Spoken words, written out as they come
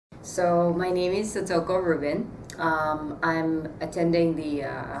So my name is Satoko Rubin. I'm attending the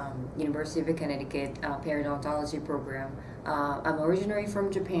University of Connecticut periodontology program. I'm originally from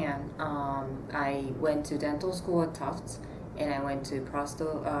Japan. I went to dental school at Tufts, and I went to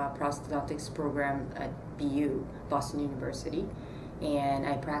prosthodontics program at BU, Boston University. And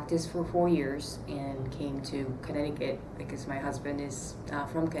I practiced for 4 years and came to Connecticut because my husband is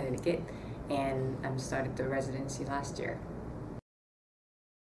from Connecticut, and I started the residency last year.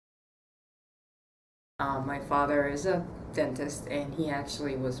 My father is a dentist, and he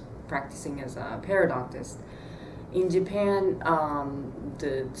actually was practicing as a periodontist. In Japan,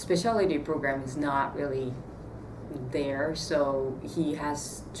 the specialty program is not really there, so he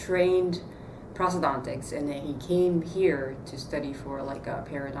has trained prosthodontics, and then he came here to study for like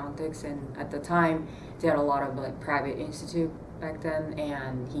periodontics. And at the time, they had a lot of like private institute back then,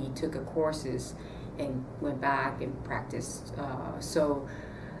 and he took courses and went back and practiced. So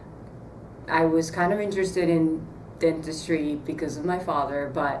I was kind of interested in dentistry because of my father,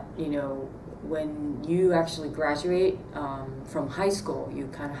 but when you actually graduate from high school, you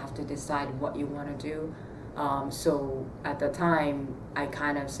kind of have to decide what you want to do. So at the time, I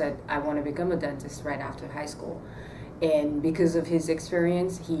kind of said I want to become a dentist right after high school. And because of his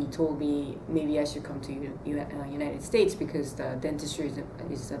experience, he told me maybe I should come to United States because the dentistry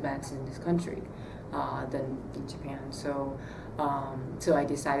is advanced in this country than in Japan. So I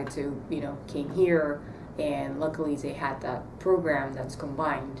decided to, came here, and luckily they had that program that's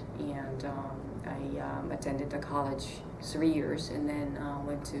combined, and I attended the college 3 years, and then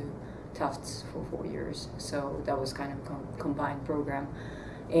went to Tufts for 4 years. So that was kind of a combined program,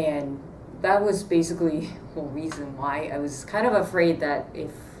 and that was basically the reason why. I was kind of afraid that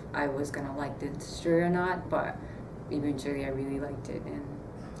if I was gonna like dentistry or not, but eventually I really liked it, and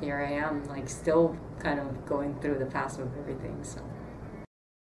here I am, like still kind of going through the path of everything. So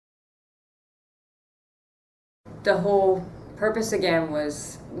the whole purpose again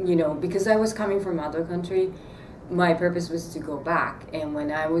was, because I was coming from other country, my purpose was to go back. And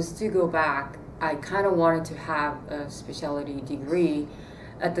when I was to go back, I kind of wanted to have a specialty degree.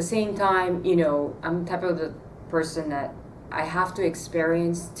 At the same time, I'm the type of the person that I have to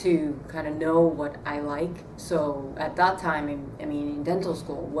experience to kind of know what I like. So at that time, in dental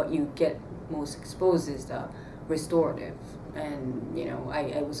school, what you get most exposed is the restorative. And,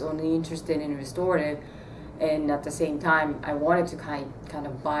 I was only interested in restorative. And at the same time, I wanted to kind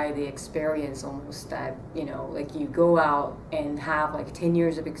of buy the experience almost that, like you go out and have like 10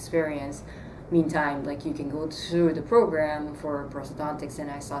 years of experience. Meantime, like you can go through the program for prosthodontics, and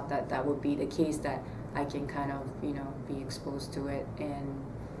I thought that that would be the case, that I can kind of, be exposed to it. And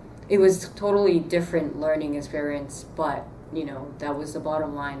it was totally different learning experience, but, that was the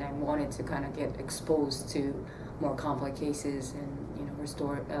bottom line. I wanted to kind of get exposed to more complex cases and,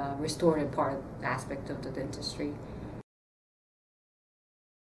 restorative part aspect of the dentistry.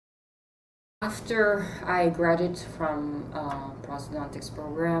 After I graduated from prosthodontics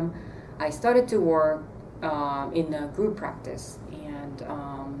program, I started to work in a group practice, and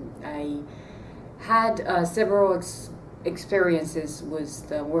I had several experiences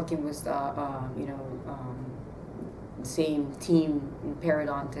with working with the same team,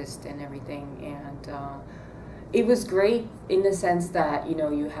 periodontist and everything, and it was great in the sense that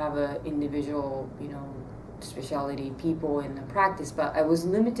you have a individual specialty people in the practice, but I was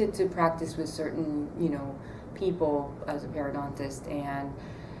limited to practice with certain people as a periodontist, and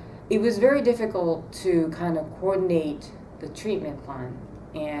it was very difficult to kind of coordinate the treatment plan.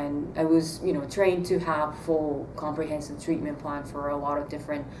 And I was, trained to have full comprehensive treatment plan for a lot of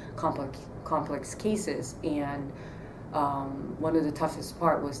different complex cases. And one of the toughest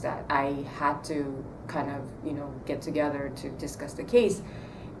part was that I had to kind of, get together to discuss the case.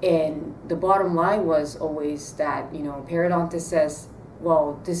 And the bottom line was always that, periodontist says,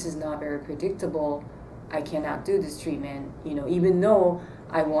 well, this is not very predictable. I cannot do this treatment, even though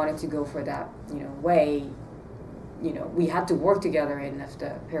I wanted to go for that, way. We had to work together, and if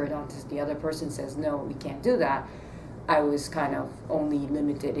the periodontist, the other person says, no, we can't do that, I was kind of only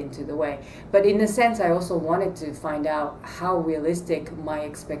limited into the way. But in a sense, I also wanted to find out how realistic my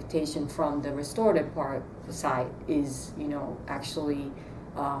expectation from the restorative part side is, actually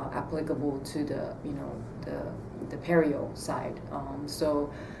applicable to the, the perio side.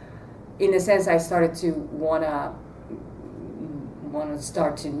 So in a sense, I started to want to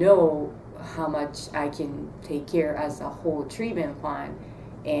start to know how much I can take care as a whole treatment plan,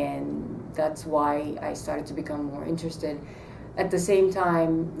 and that's why I started to become more interested. At the same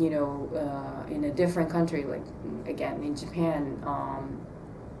time, in a different country, like again in Japan,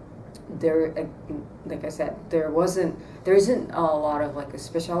 there, like I said, there isn't a lot of like a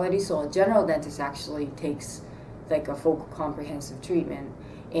specialty. So a general dentist actually takes like a full comprehensive treatment,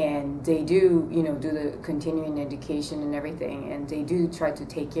 and they do, do the continuing education and everything, and they do try to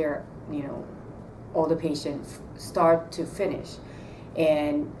take care, all the patients start to finish.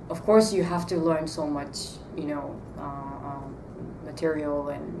 And of course you have to learn so much, material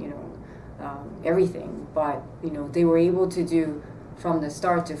and, everything, but, they were able to do from the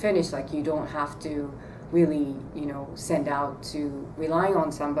start to finish. Like, you don't have to really, send out to relying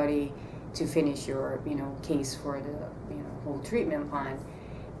on somebody to finish your, case for the, whole treatment plan.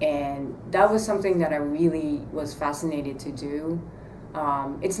 And that was something that I really was fascinated to do.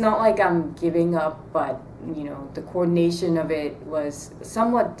 It's not like I'm giving up, but, the coordination of it was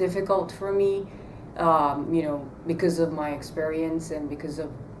somewhat difficult for me, because of my experience and because of,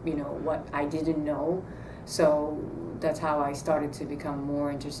 what I didn't know. So that's how I started to become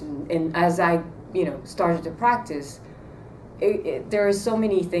more interested and as I, started to practice, there are so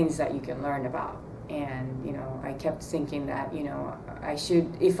many things that you can learn about. And, I kept thinking that, I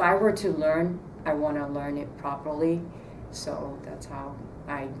should, if I were to learn, I want to learn it properly. So that's how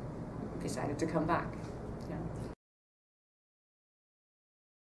I decided to come back. Yeah.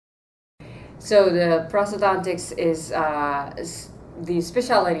 So the prosthodontics is the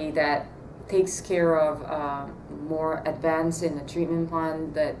specialty that takes care of more advanced in the treatment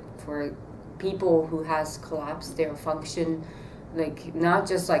plan, that for people who has collapsed their function, like not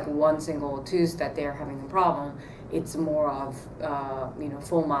just like one single tooth that they're having a problem. It's more of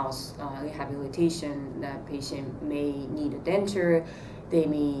full mouth rehabilitation. That patient may need a denture, they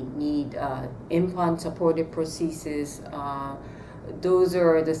may need implant supported prosthesis. Those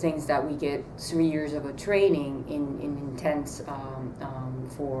are the things that we get 3 years of a training in intense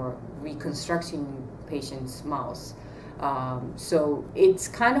for reconstructing patients' mouths. So it's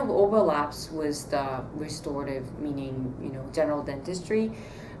kind of overlaps with the restorative, meaning, general dentistry,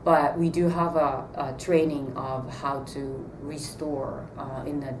 but we do have a training of how to restore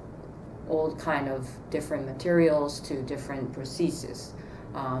in the all kind of different materials to different prostheses.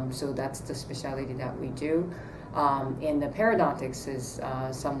 So that's the specialty that we do. And the periodontics is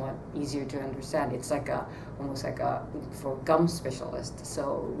somewhat easier to understand. It's like almost like for gum specialist.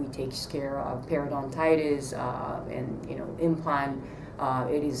 So we take care of periodontitis and implant.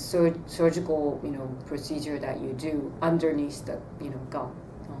 It is surgical procedure that you do underneath the gum.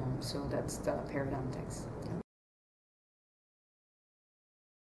 So that's the periodontics.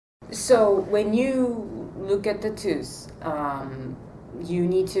 So when you look at the tooth, you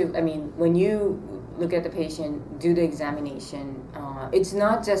need to, when you look at the patient, do the examination, it's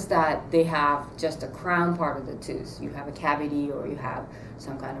not just that they have just a crown part of the tooth, you have a cavity or you have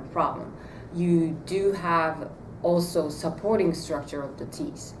some kind of problem. You do have also supporting structure of the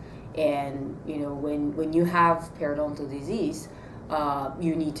teeth. And when you have periodontal disease,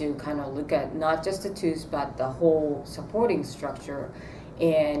 you need to kind of look at not just the tooth but the whole supporting structure.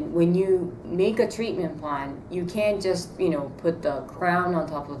 And when you make a treatment plan, you can't just put the crown on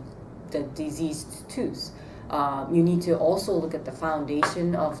top of the diseased tooth. You need to also look at the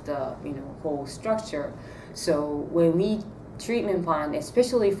foundation of the whole structure. So when we treatment plan,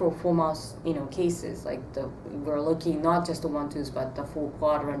 especially for full mouth cases, like we're looking not just the one tooth but the full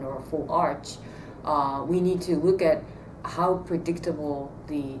quadrant or full arch, we need to look at how predictable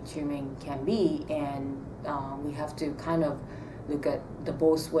the treatment can be, and we have to kind of look at the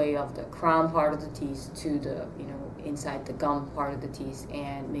both way of the crown part of the teeth to the inside the gum part of the teeth,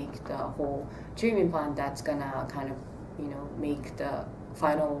 and make the whole treatment plan that's gonna kind of make the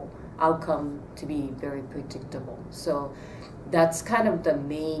final outcome to be very predictable. So that's kind of the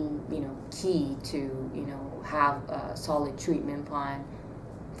main key to have a solid treatment plan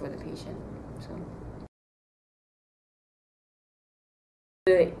for the patient. So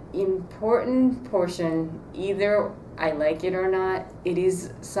the important portion, either I like it or not, it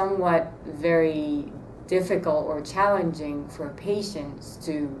is somewhat very difficult or challenging for patients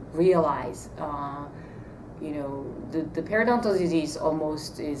to realize. The periodontal disease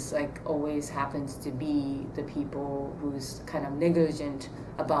almost is like always happens to be the people who's kind of negligent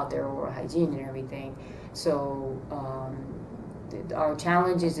about their oral hygiene and everything. So our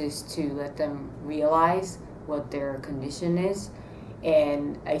challenge is to let them realize what their condition is.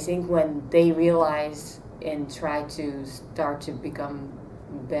 And I think when they realize and try to start to become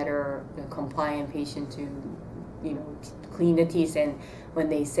better compliant patient to clean the teeth, and when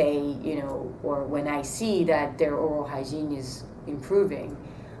they say or when I see that their oral hygiene is improving,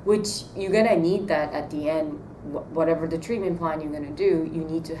 which you're gonna need that at the end, whatever the treatment plan you're gonna do, you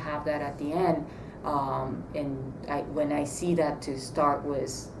need to have that at the end. And when I see that to start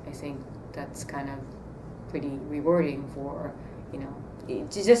with, I think that's kind of pretty rewarding for,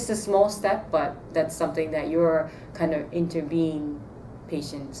 it's just a small step, but that's something that you're kind of intervening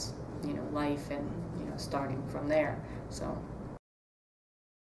patients, life, and, starting from there. So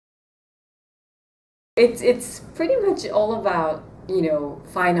it's pretty much all about,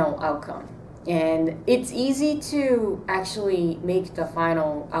 final outcome. And it's easy to actually make the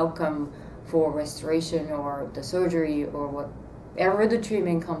final outcome for restoration or the surgery or whatever the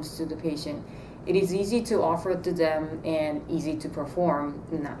treatment comes to the patient. It is easy to offer it to them and easy to perform.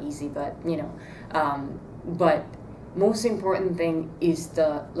 Not easy, but, but most important thing is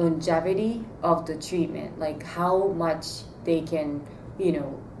the longevity of the treatment, like how much they can,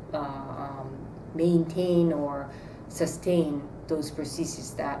 maintain or sustain those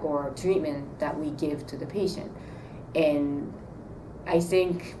prostheses or treatment that we give to the patient. And I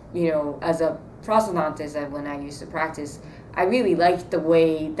think, as a prosthodontist, when I used to practice, I really liked the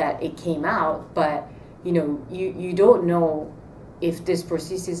way that it came out, but you don't know if this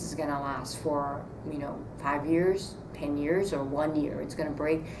prosthesis is gonna last for 5 years, 10 years, or 1 year. It's gonna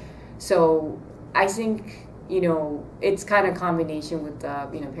break. So I think it's kind of combination with the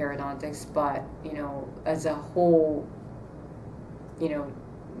periodontics, but as a whole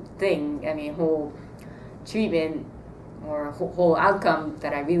thing, whole treatment or whole outcome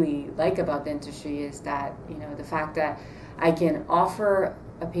that I really like about dentistry is that the fact that I can offer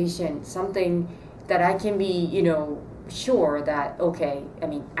a patient something that I can be sure that, okay,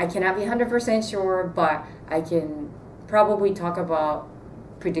 I cannot be 100% sure, but I can probably talk about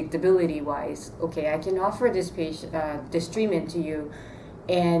predictability wise. Okay, I can offer this patient this treatment to you,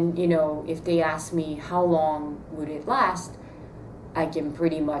 and if they ask me how long would it last, I can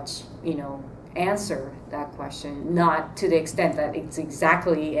pretty much answer that question, not to the extent that it's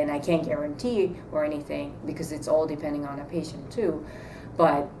exactly, and I can't guarantee or anything, because it's all depending on a patient too.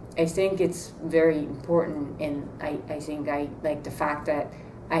 But I think it's very important, and I think I like the fact that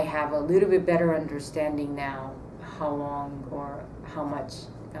I have a little bit better understanding now how long or how much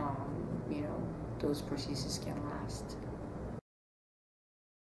those prostheses can last.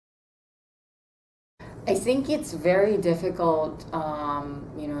 I think it's very difficult,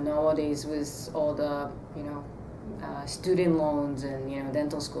 nowadays with all the, student loans, and,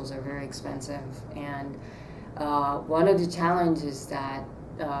 dental schools are very expensive. And one of the challenges that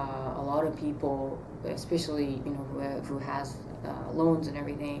a lot of people, especially, who has loans and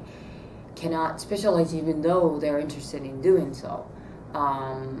everything, cannot specialize even though they're interested in doing so.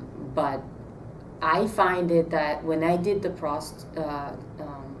 But I find it that when I did the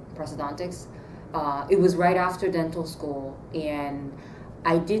prosthodontics, it was right after dental school, and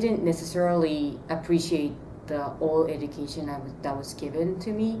I didn't necessarily appreciate the all education that was given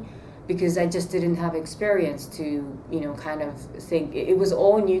to me, because I just didn't have experience to, kind of think. It was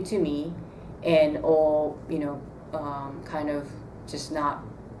all new to me, and all, kind of just not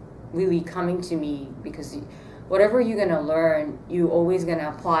really coming to me, because whatever you're gonna learn, you always gonna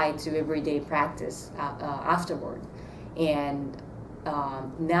apply to everyday practice afterward. And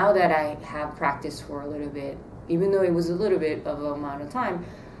now that I have practiced for a little bit, even though it was a little bit of an amount of time,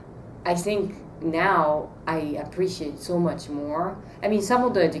 I think now I appreciate so much more. Some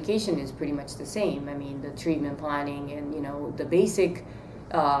of the education is pretty much the same. The treatment planning and, the basic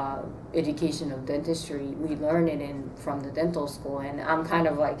education of dentistry, we learn it from the dental school, and I'm kind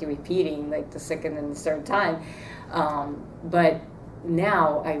of like repeating like the second and the third time. But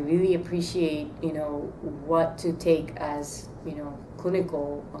now I really appreciate, what to take as,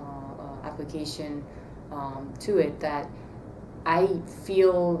 clinical application to it, that I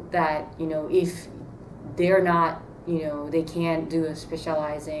feel that, if they're not, they can't do a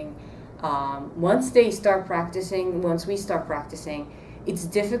specializing, once we start practicing, it's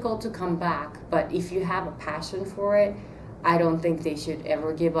difficult to come back. But if you have a passion for it, I don't think they should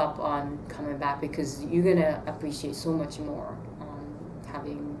ever give up on coming back, because you're gonna appreciate so much more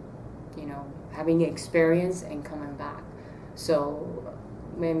having experience and coming back. So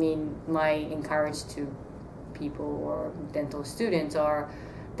my encourage to people or dental students are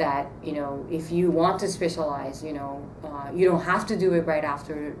that, if you want to specialize, you don't have to do it right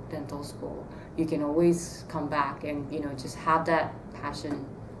after dental school. You can always come back and, just have that passion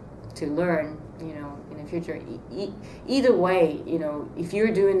to learn, in the future. Either way, if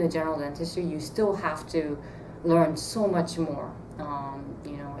you're doing the general dentistry, you still have to learn so much more,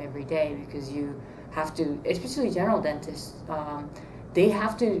 every day, because you have to, especially general dentists, they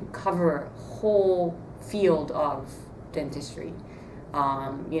have to cover whole field of dentistry.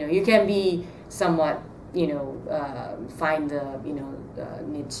 You can be somewhat find the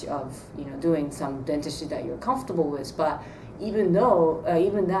niche of doing some dentistry that you're comfortable with. But even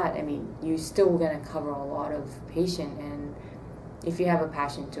that, I mean, you're still gonna cover a lot of patient, and if you have a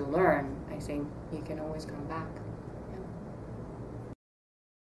passion to learn, I think you can always come back.